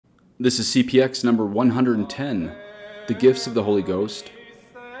This is CPX number 110, The Gifts of the Holy Ghost.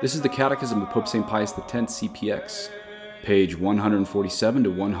 This is the Catechism of Pope St. Pius X, CPX, page 147 to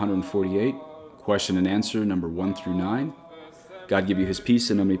 148, question and answer number 1 through 9. God give you his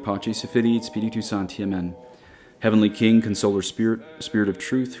peace, in nomine Patris et Filii et Spiritus Sancti, Amen. Heavenly King, Consoler Spirit, Spirit of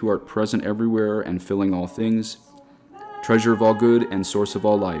truth, who art present everywhere and filling all things, treasure of all good and source of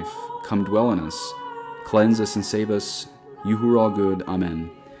all life, come dwell in us, cleanse us and save us, you who are all good. Amen.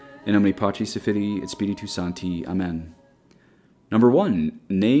 In nomine Patris et Filii et Spiritus Sancti. Amen. Number 1,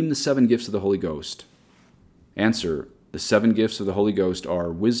 name the 7 gifts of the Holy Ghost. Answer, the 7 gifts of the Holy Ghost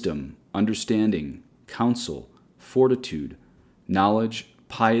are wisdom, understanding, counsel, fortitude, knowledge,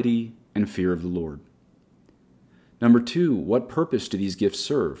 piety, and fear of the Lord. Number 2, what purpose do these gifts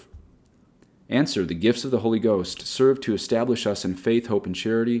serve? Answer, the gifts of the Holy Ghost serve to establish us in faith, hope, and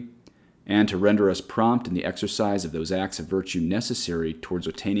charity, and to render us prompt in the exercise of those acts of virtue necessary towards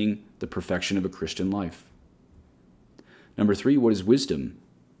attaining the perfection of a Christian life. Number 3, what is wisdom?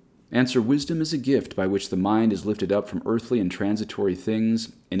 Answer, wisdom is a gift by which the mind is lifted up from earthly and transitory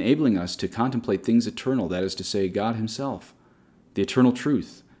things, enabling us to contemplate things eternal, that is to say, God himself, the eternal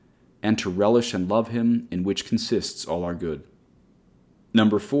truth, and to relish and love him, in which consists all our good.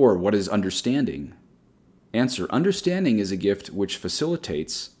 Number 4, what is understanding? Answer, understanding is a gift which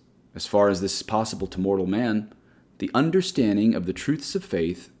facilitates, as far as this is possible to mortal man, the understanding of the truths of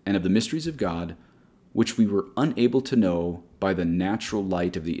faith and of the mysteries of God, which we were unable to know by the natural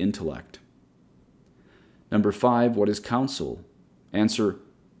light of the intellect. Number 5, what is counsel? Answer,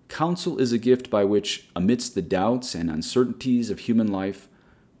 counsel is a gift by which, amidst the doubts and uncertainties of human life,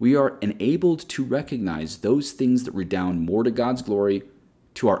 we are enabled to recognize those things that redound more to God's glory,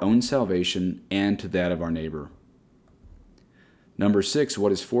 to our own salvation, and to that of our neighbor. Number 6,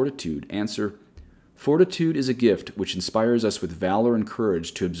 what is fortitude? Answer, fortitude is a gift which inspires us with valor and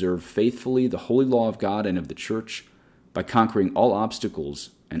courage to observe faithfully the holy law of God and of the Church by conquering all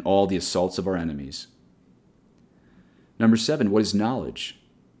obstacles and all the assaults of our enemies. Number 7, what is knowledge?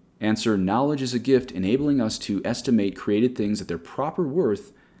 Answer, knowledge is a gift enabling us to estimate created things at their proper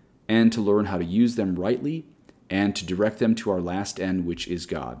worth and to learn how to use them rightly and to direct them to our last end, which is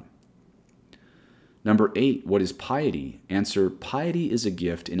God. Number 8, what is piety? Answer, piety is a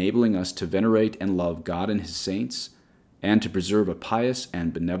gift enabling us to venerate and love God and his saints, and to preserve a pious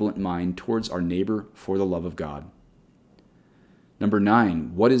and benevolent mind towards our neighbor for the love of God. Number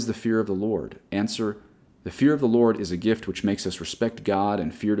 9, what is the fear of the Lord? Answer, the fear of the Lord is a gift which makes us respect God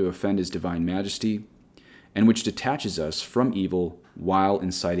and fear to offend his divine majesty, and which detaches us from evil while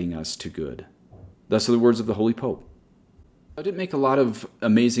inciting us to good. Thus are the words of the Holy Pope. I didn't make a lot of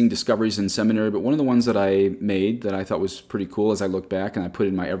amazing discoveries in seminary, but one of the ones that I made that I thought was pretty cool as I look back and I put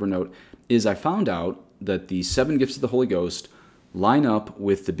in my Evernote is I found out that the 7 gifts of the Holy Ghost line up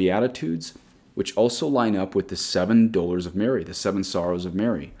with the Beatitudes, which also line up with the 7 dolors of Mary, the 7 sorrows of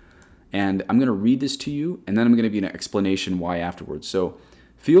Mary. And I'm going to read this to you, and then I'm going to give you an explanation why afterwards. So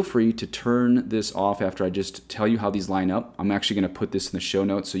feel free to turn this off after I just tell you how these line up. I'm actually going to put this in the show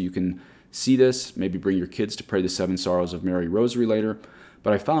notes so you can see this, maybe bring your kids to pray the 7 sorrows of Mary rosary later.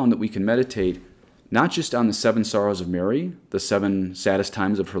 But I found that we can meditate not just on the 7 sorrows of Mary, the 7 saddest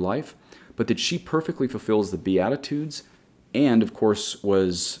times of her life, but that she perfectly fulfills the Beatitudes and, of course,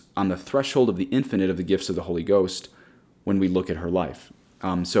 was on the threshold of the infinite of the gifts of the Holy Ghost when we look at her life.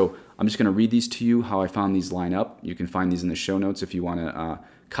 So I'm just going to read these to you, how I found these line up. You can find these in the show notes if you want to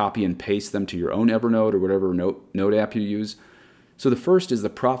copy and paste them to your own Evernote or whatever note app you use. So the first is the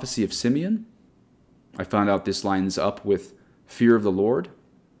Prophecy of Simeon. I found out this lines up with fear of the Lord,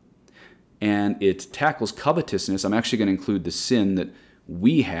 and it tackles covetousness. I'm actually going to include the sin that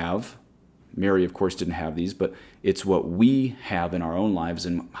we have. Mary, of course, didn't have these, but it's what we have in our own lives,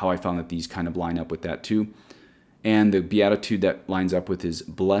 and how I found that these kind of line up with that too. And the beatitude that lines up with is,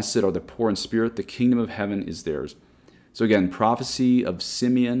 blessed are the poor in spirit, the kingdom of heaven is theirs. So again, Prophecy of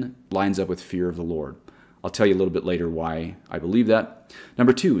Simeon lines up with fear of the Lord. I'll tell you a little bit later why I believe that.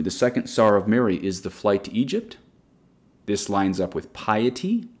 Number 2, the 2nd sorrow of Mary is the flight to Egypt. This lines up with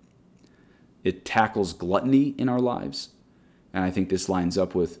piety. It tackles gluttony in our lives. And I think this lines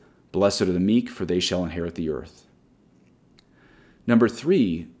up with, blessed are the meek, for they shall inherit the earth. Number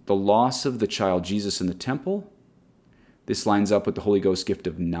 3, the loss of the child Jesus in the temple. This lines up with the Holy Ghost gift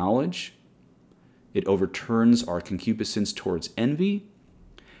of knowledge. It overturns our concupiscence towards envy.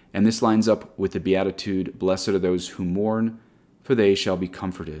 And this lines up with the beatitude, blessed are those who mourn, for they shall be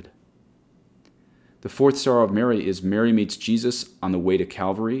comforted. The 4th sorrow of Mary is Mary meets Jesus on the way to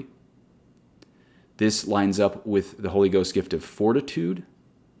Calvary. This lines up with the Holy Ghost gift of fortitude.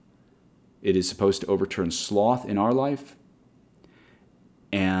 It is supposed to overturn sloth in our life.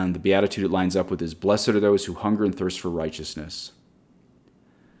 And the beatitude it lines up with is, blessed are those who hunger and thirst for righteousness.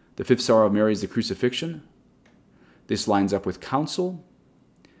 The fifth sorrow of Mary is the crucifixion. This lines up with counsel,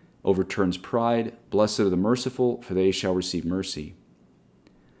 overturns pride. Blessed are the merciful, for they shall receive mercy.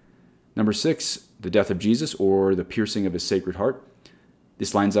 Number 6, the death of Jesus, or the piercing of his sacred heart.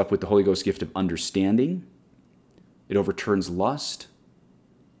 This lines up with the Holy Ghost gift of understanding. It overturns lust.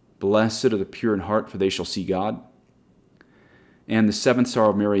 Blessed are the pure in heart, for they shall see God. And the seventh sorrow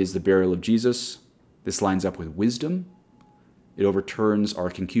of Mary is the burial of Jesus. This lines up with wisdom. It overturns our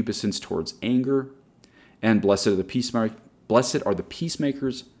concupiscence towards anger. And blessed are the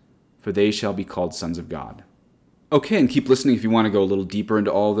peacemakers, for they shall be called sons of God. Okay, and keep listening if you want to go a little deeper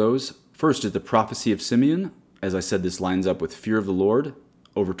into all those. First is the Prophecy of Simeon. As I said, this lines up with fear of the Lord,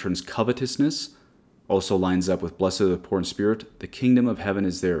 overturns covetousness, also lines up with blessed are the poor in spirit, the kingdom of heaven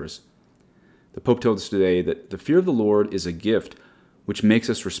is theirs. The Pope told us today that the fear of the Lord is a gift which makes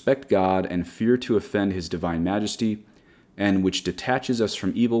us respect God and fear to offend his divine majesty, and which detaches us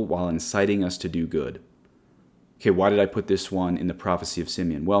from evil while inciting us to do good. Okay, why did I put this one in the Prophecy of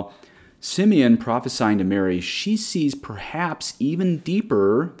Simeon? Well, Simeon prophesying to Mary, she sees perhaps even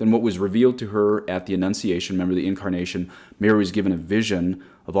deeper than what was revealed to her at the Annunciation. Remember the Incarnation, Mary was given a vision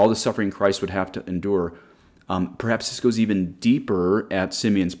of all the suffering Christ would have to endure. Perhaps this goes even deeper at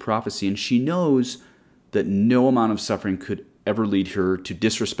Simeon's prophecy, and she knows that no amount of suffering could ever lead her to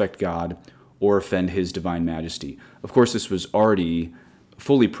disrespect God or offend his divine majesty. Of course, this was already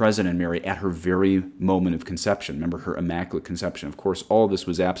fully present in Mary at her very moment of conception. Remember her Immaculate Conception. Of course, all of this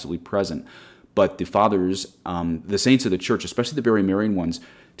was absolutely present. But the fathers, the saints of the church, especially the very Marian ones,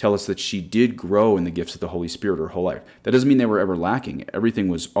 tell us that she did grow in the gifts of the Holy Spirit her whole life. That doesn't mean they were ever lacking. Everything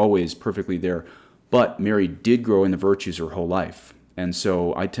was always perfectly there. But Mary did grow in the virtues her whole life. And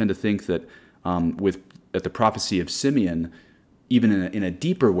so I tend to think that at the Prophecy of Simeon, even in a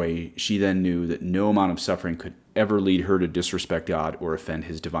deeper way, she then knew that no amount of suffering could ever lead her to disrespect God or offend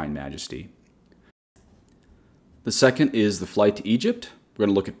his divine majesty. The second is the flight to Egypt. We're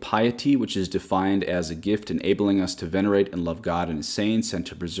going to look at piety, which is defined as a gift enabling us to venerate and love God and his saints and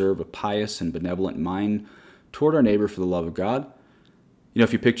to preserve a pious and benevolent mind toward our neighbor for the love of God. You know,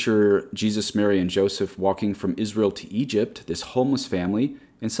 if you picture Jesus, Mary, and Joseph walking from Israel to Egypt, this homeless family,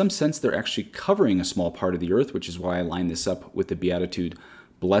 in some sense they're actually covering a small part of the earth, which is why I line this up with the beatitude,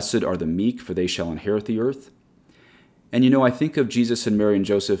 blessed are the meek, for they shall inherit the earth. And you know, I think of Jesus and Mary and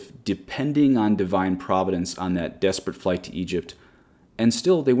Joseph depending on divine providence on that desperate flight to Egypt, and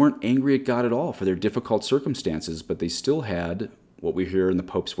still they weren't angry at God at all for their difficult circumstances, but they still had, what we hear in the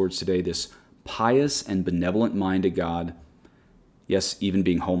Pope's words today, this pious and benevolent mind to God, yes, even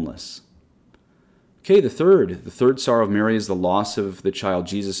being homeless. Okay, the third sorrow of Mary is the loss of the child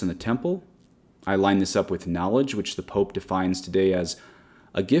Jesus in the temple. I line this up with knowledge, which the Pope defines today as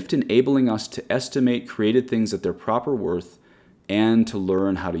a gift enabling us to estimate created things at their proper worth and to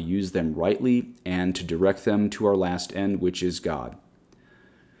learn how to use them rightly and to direct them to our last end, which is God.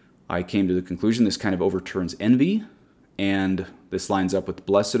 I came to the conclusion this kind of overturns envy, and this lines up with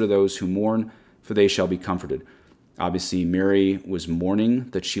blessed are those who mourn, for they shall be comforted. Obviously, Mary was mourning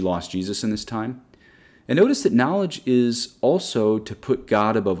that she lost Jesus in this time. And notice that knowledge is also to put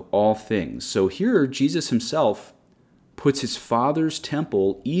God above all things. So here, Jesus himself puts his Father's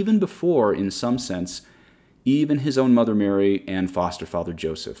temple even before, in some sense, even his own mother Mary and foster father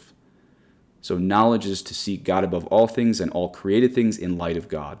Joseph. So knowledge is to seek God above all things and all created things in light of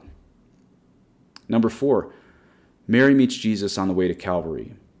God. Number 4, Mary meets Jesus on the way to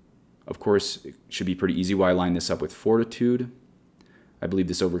Calvary. Of course, it should be pretty easy why I line this up with Fortitude. I believe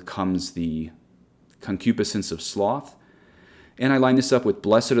this overcomes the concupiscence of sloth. And I line this up with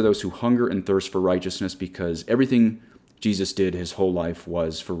blessed are those who hunger and thirst for righteousness, because everything Jesus did his whole life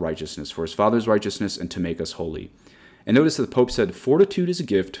was for righteousness, for his Father's righteousness and to make us holy. And notice that the Pope said, fortitude is a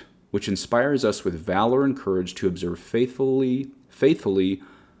gift which inspires us with valor and courage to observe faithfully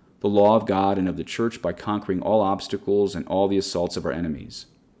the law of God and of the Church by conquering all obstacles and all the assaults of our enemies.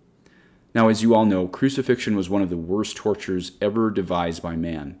 Now, as you all know, crucifixion was one of the worst tortures ever devised by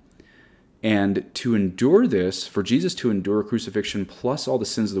man. And to endure this, for Jesus to endure crucifixion plus all the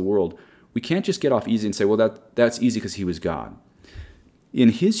sins of the world, we can't just get off easy and say, well, that's easy because he was God. In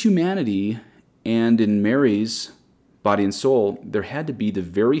his humanity and in Mary's body and soul, there had to be the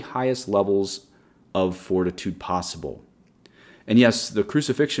very highest levels of fortitude possible. And yes, the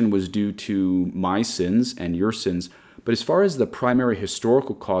crucifixion was due to my sins and your sins, but as far as the primary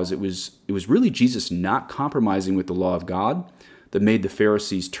historical cause, it was really Jesus not compromising with the law of God that made the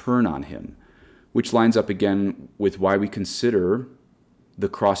Pharisees turn on him, which lines up again with why we consider the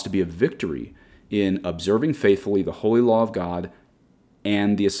cross to be a victory in observing faithfully the holy law of God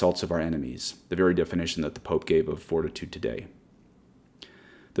and the assaults of our enemies, the very definition that the Pope gave of fortitude today.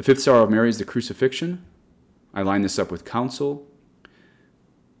 The fifth sorrow of Mary is the Crucifixion. I line this up with Counsel.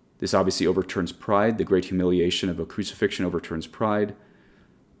 This obviously overturns pride. The great humiliation of a crucifixion overturns pride.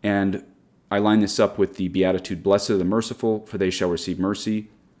 And I line this up with the Beatitude, Blessed are the merciful, for they shall receive mercy,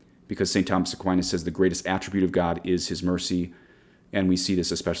 because St. Thomas Aquinas says the greatest attribute of God is his mercy, and we see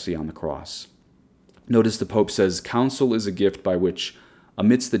this especially on the cross. Notice the Pope says, Counsel is a gift by which,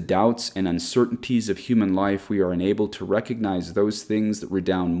 amidst the doubts and uncertainties of human life, we are enabled to recognize those things that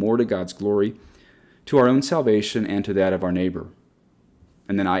redound more to God's glory, to our own salvation, and to that of our neighbor.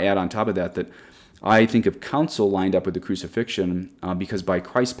 And then I add on top of that that I think of counsel lined up with the crucifixion because by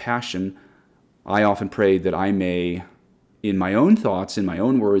Christ's passion, I often pray that I may, in my own thoughts, in my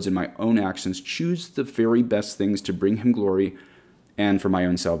own words, in my own actions, choose the very best things to bring him glory and for my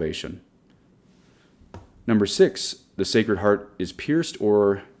own salvation. Number 6, the Sacred Heart is pierced,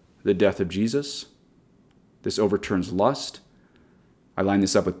 or the death of Jesus. This overturns lust. I line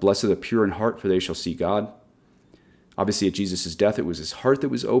this up with Blessed are the pure in heart, for they shall see God. Obviously, at Jesus' death, it was his heart that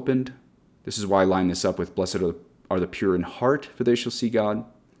was opened. This is why I line this up with Blessed are the pure in heart, for they shall see God.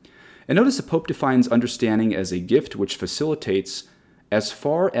 And notice the Pope defines understanding as a gift which facilitates, as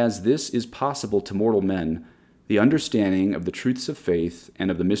far as this is possible to mortal men, the understanding of the truths of faith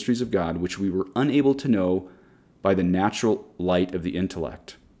and of the mysteries of God, which we were unable to know by the natural light of the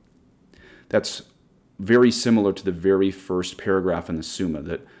intellect. That's very similar to the very first paragraph in the Summa,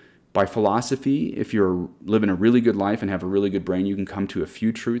 that by philosophy, if you're living a really good life and have a really good brain, you can come to a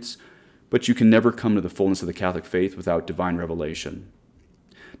few truths, but you can never come to the fullness of the Catholic faith without divine revelation.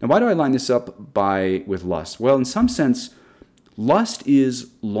 Now, why do I line this up with lust? Well, in some sense, lust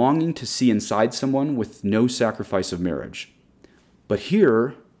is longing to see inside someone with no sacrifice of marriage. But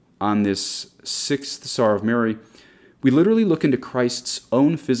here, on this sixth sorrow of Mary, we literally look into Christ's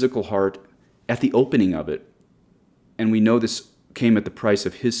own physical heart at the opening of it, and we know this came at the price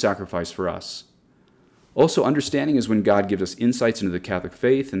of his sacrifice for us. Also, understanding is when God gives us insights into the Catholic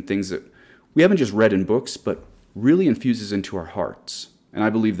faith and things that we haven't just read in books, but really infuses into our hearts. And I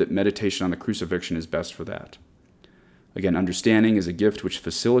believe that meditation on the crucifixion is best for that. Again, understanding is a gift which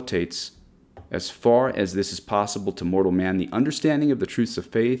facilitates, as far as this is possible to mortal man, the understanding of the truths of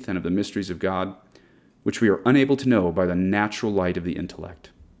faith and of the mysteries of God, which we are unable to know by the natural light of the intellect.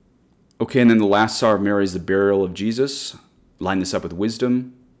 Okay, and then the last sorrow of Mary is the burial of Jesus. Line this up with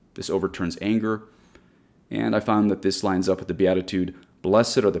wisdom. This overturns anger. And I found that this lines up with the Beatitude,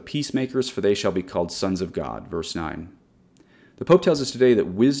 Blessed are the peacemakers, for they shall be called sons of God, verse 9. The Pope tells us today that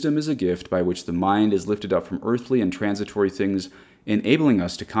wisdom is a gift by which the mind is lifted up from earthly and transitory things, enabling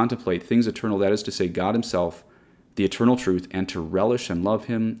us to contemplate things eternal, that is to say, God himself, the eternal truth, and to relish and love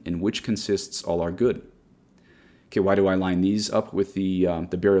him, in which consists all our good. Okay, why do I line these up with the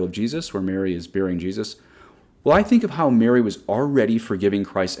burial of Jesus, where Mary is burying Jesus? Well, I think of how Mary was already forgiving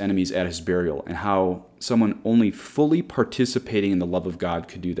Christ's enemies at his burial, and how someone only fully participating in the love of God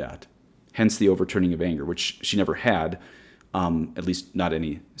could do that. Hence the overturning of anger, which she never had, at least not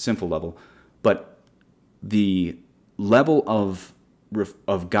any sinful level. But the level of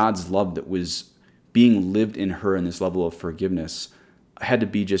God's love that was being lived in her in this level of forgiveness had to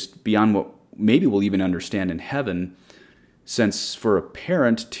be just beyond what maybe we'll even understand in heaven, since for a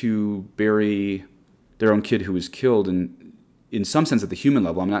parent to bury their own kid who was killed, and in some sense at the human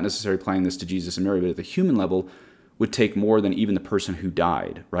level, I'm not necessarily applying this to Jesus and Mary, but at the human level would take more than even the person who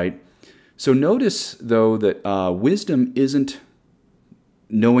died, right? So notice, though, that wisdom isn't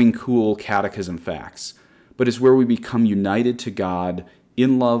knowing cool catechism facts, but is where we become united to God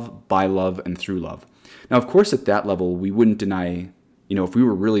in love, by love, and through love. Now, of course, at that level, we wouldn't deny, if we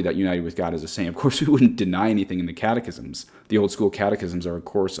were really that united with God as a saint, of course, we wouldn't deny anything in the catechisms. The old school catechisms are, of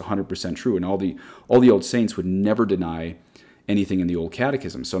course, 100% true, and all the old saints would never deny anything in the old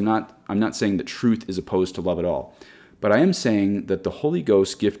catechism. So I'm not saying that truth is opposed to love at all. But I am saying that the Holy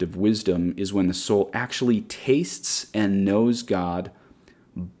Ghost's gift of wisdom is when the soul actually tastes and knows God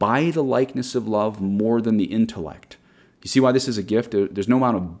by the likeness of love more than the intellect. You see why this is a gift? There's no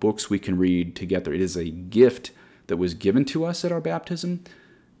amount of books we can read to get there. It is a gift that was given to us at our baptism,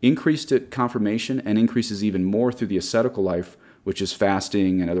 increased at confirmation, and increases even more through the ascetical life, which is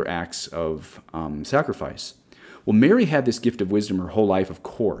fasting and other acts of sacrifice. Well, Mary had this gift of wisdom her whole life, of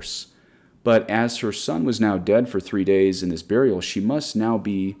course. But as her son was now dead for 3 days in this burial, she must now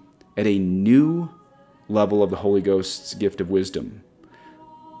be at a new level of the Holy Ghost's gift of wisdom.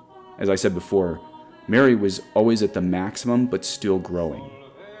 As I said before, Mary was always at the maximum, but still growing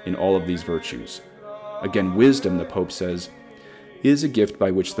in all of these virtues. Again, wisdom, the Pope says, is a gift by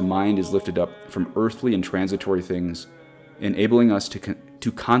which the mind is lifted up from earthly and transitory things, enabling us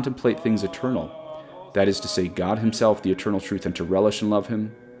to contemplate things eternal, that is to say, God himself, the eternal truth, and to relish and love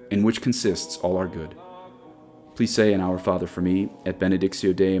him, in which consists all our good. Please say an Our Father for me, et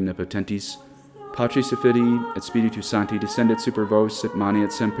benedictio Dei omnipotentis, Patris et Filii, et Spiritus Sancti, descendet super vos, et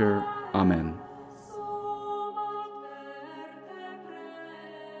manet semper. Amen.